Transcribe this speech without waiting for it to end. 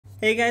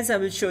Hey guys, I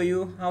will show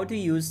you how to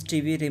use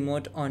TV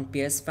remote on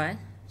PS5.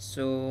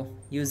 So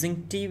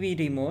using TV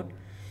remote,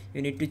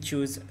 you need to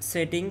choose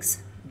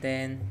settings,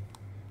 then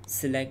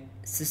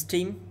select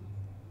system.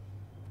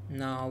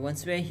 Now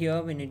once we are here,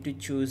 we need to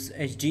choose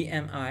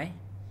HDMI.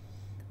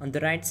 On the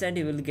right side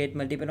you will get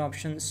multiple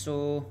options.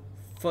 So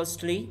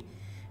firstly,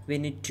 we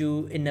need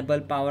to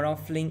enable power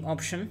off link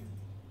option.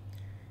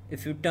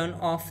 If you turn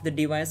off the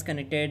device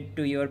connected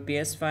to your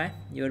PS5,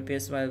 your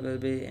PS5 will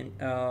be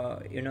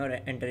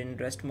enter in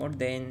rest mode.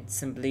 Then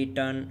simply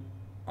turn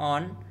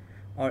on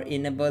or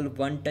enable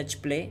one touch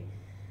play.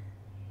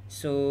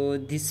 So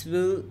this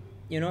will,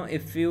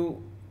 if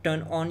you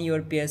turn on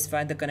your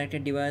PS5, the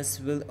connected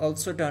device will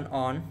also turn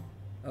on,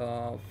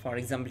 for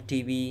example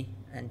TV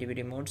and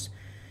TV remotes,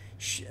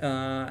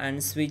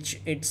 and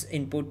switch its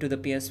input to the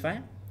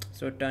PS5.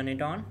 So turn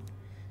it on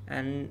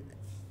and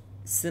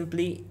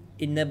simply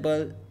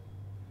enable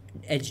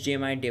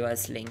HDMI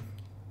device link.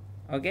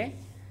 Okay,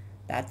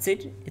 that's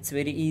it. It's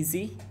very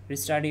easy.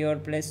 Restart your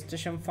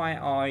PlayStation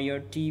 5 or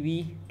your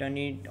TV, turn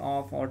it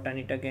off or turn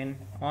it again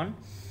on,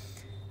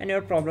 and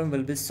your problem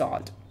will be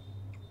solved.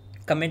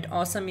 Comment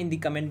awesome in the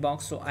comment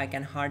box so I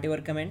can heart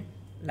your comment.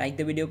 Like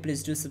the video,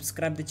 please do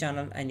subscribe the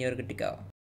channel, and you're good to go.